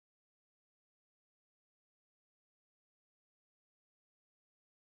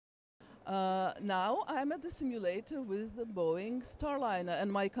Now I'm at the simulator with the Boeing Starliner,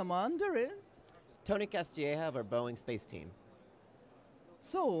 and my commander is. Tony Castilleja of our Boeing space team.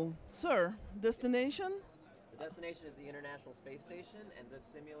 So, sir, destination? The destination is the International Space Station, and this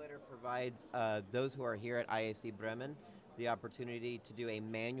simulator provides those who are here at IAC Bremen the opportunity to do a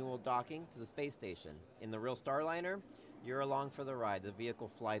manual docking to the space station. In the real Starliner, you're along for the ride. The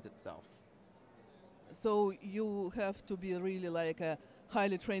vehicle flies itself. So you have to be really like a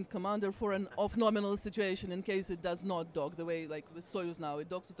highly trained commander for an off-nominal situation in case it does not dock the way like with Soyuz now. It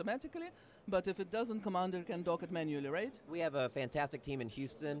docks automatically, but if it doesn't, commander can dock it manually, right? We have a fantastic team in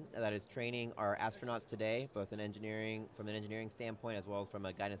Houston that is training our astronauts today, both in engineering, from an engineering standpoint, as well as from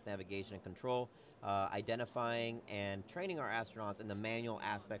a guidance, navigation, and control, identifying and training our astronauts in the manual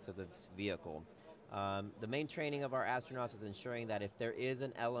aspects of this vehicle. The main training of our astronauts is ensuring that if there is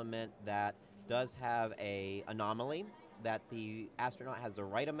an element that does have an anomaly, that the astronaut has the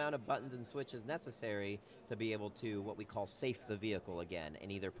right amount of buttons and switches necessary to be able to what we call safe the vehicle again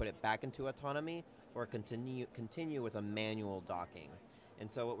and either put it back into autonomy or continue with a manual docking.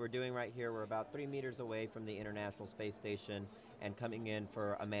 And so what we're doing right here, we're about 3 meters away from the International Space Station and coming in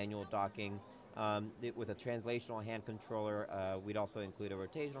for a manual docking. With a translational hand controller, we'd also include a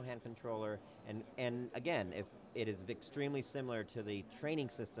rotational hand controller, and again, if it is extremely similar to the training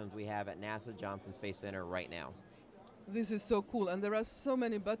systems we have at NASA Johnson Space Center right now. This is so cool, and there are so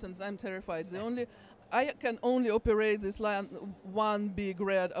many buttons. I'm terrified. I can only operate this one big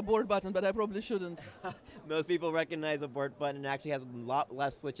red abort button, but I probably shouldn't. Most people recognize abort button. It actually has a lot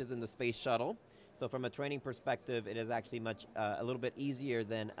less switches in the space shuttle. So from a training perspective, it is actually a little bit easier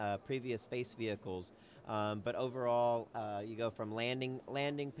than previous space vehicles. But overall, you go from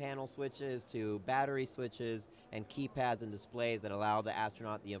landing panel switches to battery switches and keypads and displays that allow the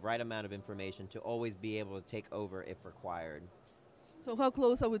astronaut the right amount of information to always be able to take over if required. So how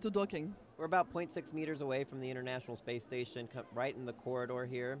close are we to docking? We're about 0.6 meters away from the International Space Station, right in the corridor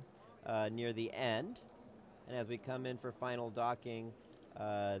here, near the end. And as we come in for final docking,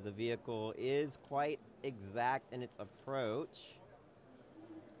 the vehicle is quite exact in its approach.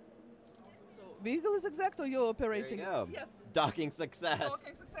 So vehicle is exact, or you're operating? There you go. Yes. Docking success.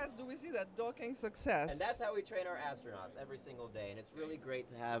 Docking success. Do we see that? Docking success. And that's how we train our astronauts every single day. And it's really great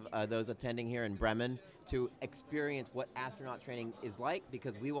to have those attending here in Bremen to experience what astronaut training is like,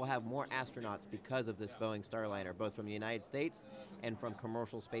 because we will have more astronauts because of this Boeing Starliner, both from the United States and from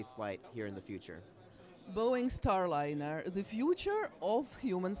commercial spaceflight here in the future. Boeing Starliner, the future of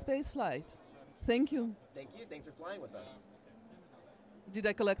human spaceflight. Thank you. Thank you. Thanks for flying with us. Did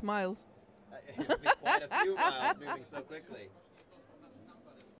I collect miles? It'll be quite a few miles moving so quickly.